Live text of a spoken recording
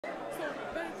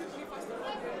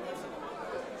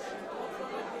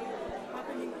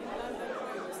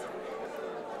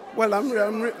Well,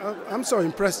 I'm so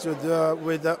impressed with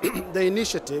the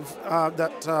initiative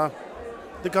that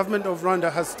the government of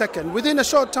Rwanda has taken. Within a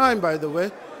short time, by the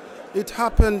way, it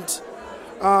happened.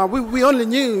 We only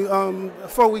knew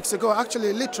 4 weeks ago,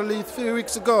 actually literally 3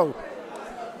 weeks ago.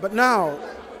 But now,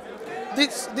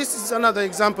 this is another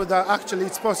example that actually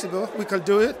it's possible. We can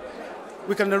do it.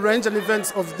 We can arrange an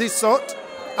event of this sort,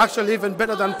 actually even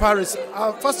better than Paris.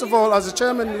 First of all, as a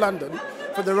chairman in London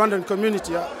for the Rwandan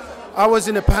community, I was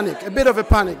in a panic, a bit of a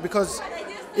panic, because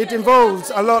it involves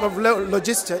a lot of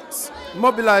logistics,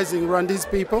 mobilizing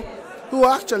Rwandese people who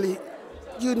actually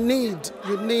you need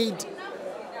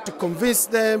to convince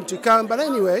them to come. But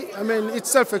anyway, I mean, it's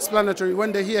self-explanatory.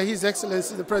 When they hear His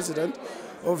Excellency the President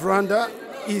of Rwanda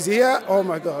is here, oh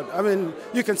my God. I mean,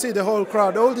 you can see the whole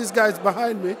crowd. All these guys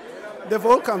behind me, they've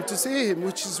all come to see him,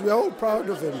 which is, we're all proud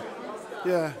of him.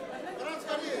 Yeah.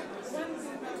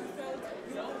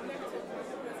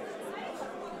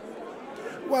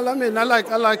 Well, I mean, I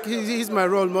like he's my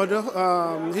role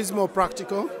model. He's more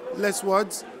practical, less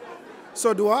words.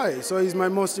 So do I. So he's my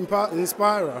most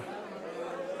inspirer.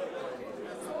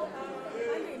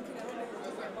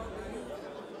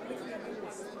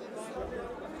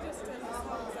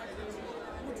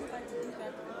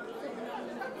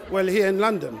 Well, here in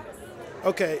London.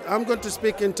 Okay, I'm going to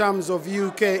speak in terms of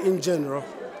UK in general,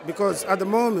 because at the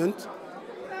moment,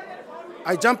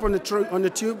 I jump on the tube and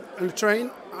the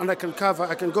train, and I can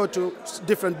go to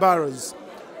different boroughs.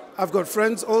 I've got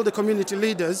friends, all the community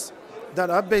leaders that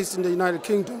are based in the United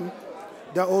Kingdom,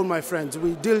 they're all my friends.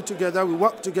 We deal together, we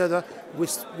work together,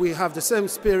 we have the same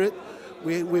spirit,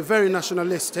 we're very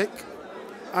nationalistic,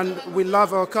 and we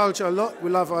love our culture a lot,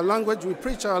 we love our language, we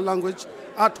preach our language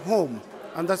at home,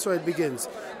 and that's where it begins.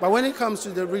 But when it comes to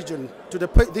the region, to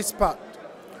this part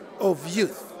of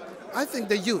youth, I think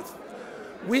the youth,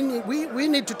 we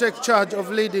need to take charge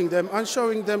of leading them and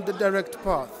showing them the direct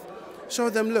path. Show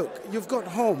them, look, you've got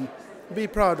home, be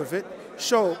proud of it.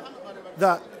 Show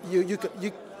that you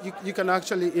can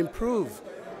actually improve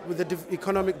with the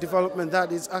economic development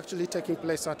that is actually taking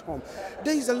place at home.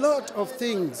 There is a lot of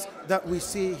things that we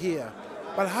see here,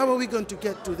 but how are we going to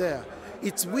get to there?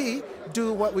 It's we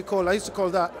do what we call, I used to call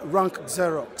that rank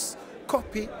Xerox.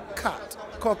 Copy, cut,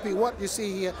 copy what you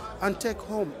see here and take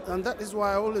home. And that is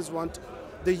why I always want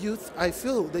the youth, I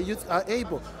feel the youth are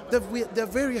able. They're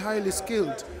very highly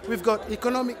skilled. We've got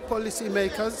economic policy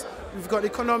makers, we've got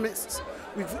economists,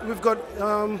 we've got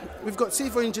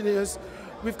civil engineers,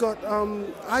 we've got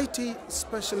IT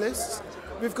specialists,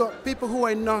 we've got people who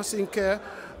are in nursing care,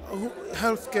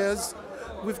 health cares,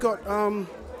 we've got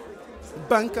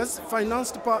bankers, finance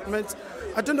departments.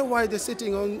 I don't know why they're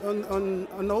sitting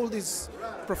on all this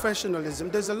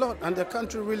professionalism. There's a lot, and the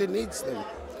country really needs them.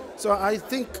 So I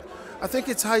think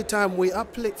it's high time we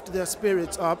uplift their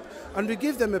spirits up and we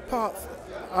give them a path,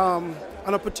 an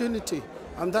opportunity.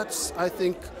 And that's, I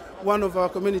think, one of our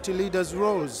community leaders'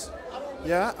 roles.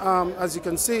 Yeah, as you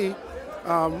can see,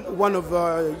 one of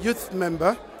our youth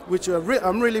member, which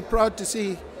I'm really proud to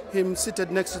see him seated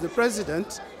next to the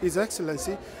President, His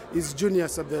Excellency, is Junior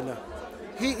Sabena.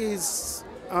 He is,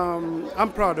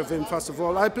 I'm proud of him, first of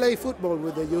all. I play football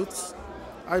with the youths.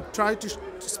 I try to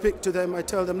speak to them. I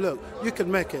tell them, look, you can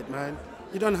make it, man.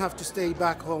 You don't have to stay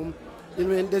back home. I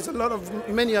mean, there's a lot of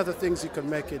many other things you can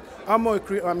make it. I'm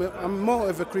more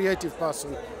of a creative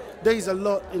person. There is a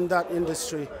lot in that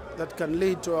industry that can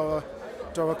lead to our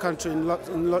country in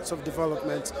lots of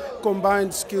developments.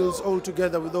 Combined skills all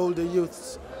together with all the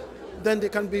youths, then they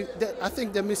can be. I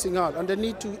think they're missing out, and they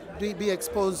need to be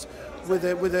exposed with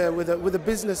the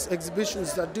business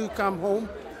exhibitions that do come home.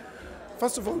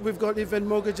 First of all, we've got even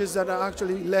mortgages that are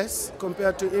actually less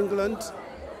compared to England.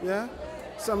 Yeah,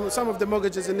 some of the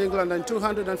mortgages in England are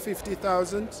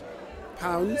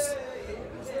 £250,000.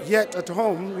 Yet at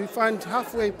home, we find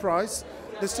halfway price.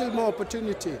 There's still more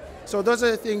opportunity. So those are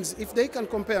the things. If they can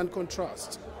compare and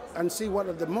contrast and see what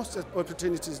are the most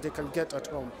opportunities they can get at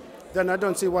home, then I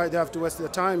don't see why they have to waste their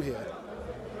time here.